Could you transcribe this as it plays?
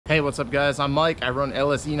Hey, what's up guys? I'm Mike. I run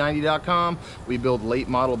LSe90.com. We build late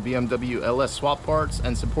model BMW LS swap parts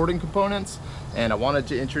and supporting components, and I wanted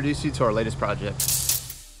to introduce you to our latest project.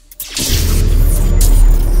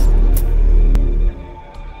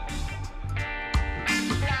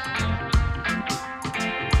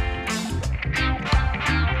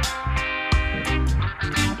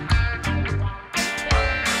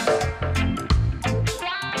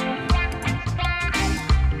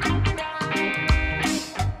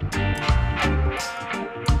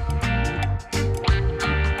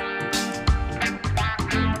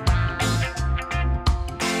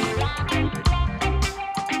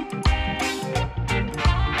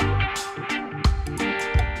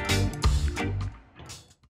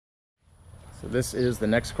 So this is the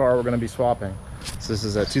next car we're going to be swapping. So this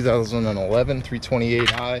is a 2011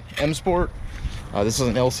 328i M Sport. This is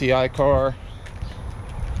an LCI car.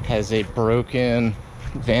 Has a broken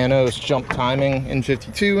Vanos jump timing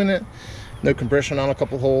in52 in it. No compression on a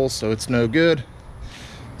couple holes, so it's no good.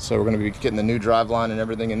 So we're going to be getting the new driveline and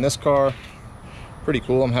everything in this car. Pretty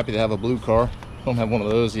cool. I'm happy to have a blue car. Don't have one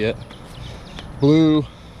of those yet. Blue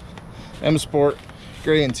M Sport,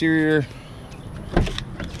 gray interior.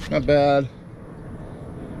 Not bad.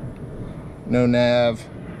 No nav.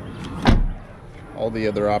 All the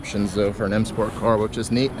other options though for an M Sport car, which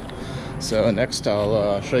is neat. So next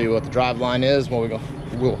I'll show you what the driveline is, what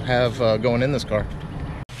we'll have going in this car.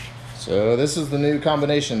 So this is the new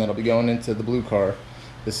combination that'll be going into the blue car.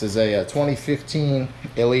 This is a 2015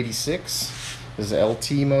 L86. This is an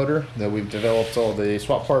LT motor that we've developed all the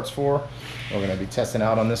swap parts for. We're going to be testing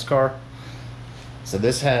out on this car. So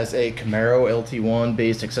this has a Camaro LT1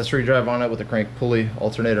 based accessory drive on it with a crank pulley,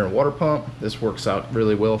 alternator, and water pump. This works out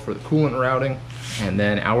really well for the coolant routing. And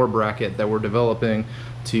then our bracket that we're developing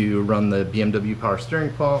to run the BMW power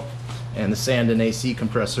steering pump and the sand and AC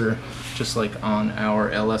compressor, just like on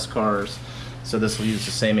our LS cars. So this will use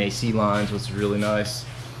the same AC lines, which is really nice.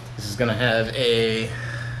 This is going to have a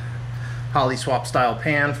poly swap style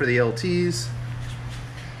pan for the LTs.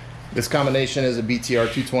 This combination is a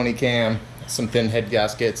BTR 220 cam, some thin head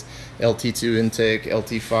gaskets, LT2 intake,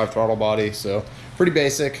 LT5 throttle body, so pretty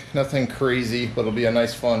basic, nothing crazy, but it'll be a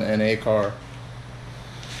nice fun NA car.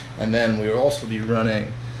 And then we will also be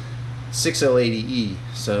running 6L80E.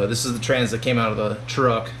 So this is the trans that came out of the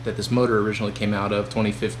truck that this motor originally came out of,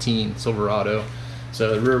 2015 Silverado.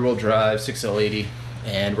 So rear wheel drive 6L80,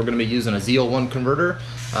 and we're going to be using a ZL1 converter.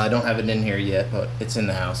 I don't have it in here yet, but it's in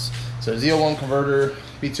the house. So ZL1 converter,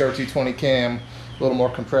 BTR 220 cam, a little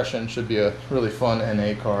more compression, should be a really fun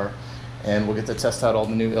NA car. And we'll get to test out all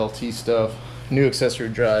the new LT stuff, new accessory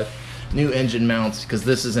drive, new engine mounts, because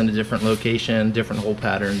this is in a different location, different hole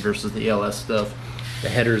pattern versus the LS stuff. The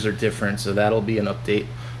headers are different, so that'll be an update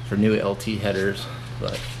for new LT headers.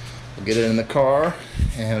 But we'll get it in the car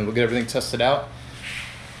and we'll get everything tested out,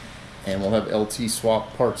 and we'll have LT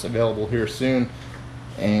swap parts available here soon,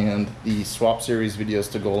 and the swap series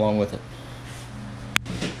videos to go along with it.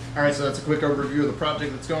 Alright, so that's a quick overview of the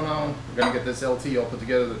project that's going on. We're going to get this LT all put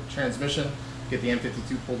together, the transmission, get the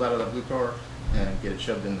M52 pulled out of that blue car, and get it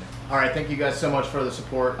shoved in there. Alright, thank you guys so much for the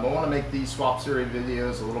support. I want to make these swap series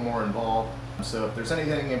videos a little more involved. So if there's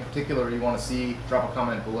anything in particular you want to see, drop a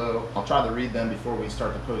comment below. I'll try to read them before we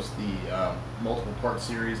start to post the multiple part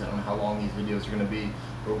series. I don't know how long these videos are going to be,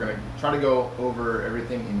 but we're going to try to go over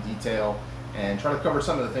everything in detail and try to cover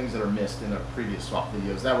some of the things that are missed in the previous swap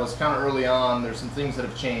videos. That was kind of early on. There's some things that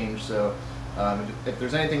have changed, so if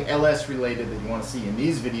there's anything LS related that you want to see in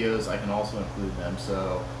these videos, I can also include them.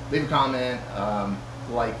 So leave a comment,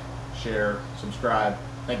 like, share, subscribe.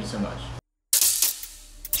 Thank you so much.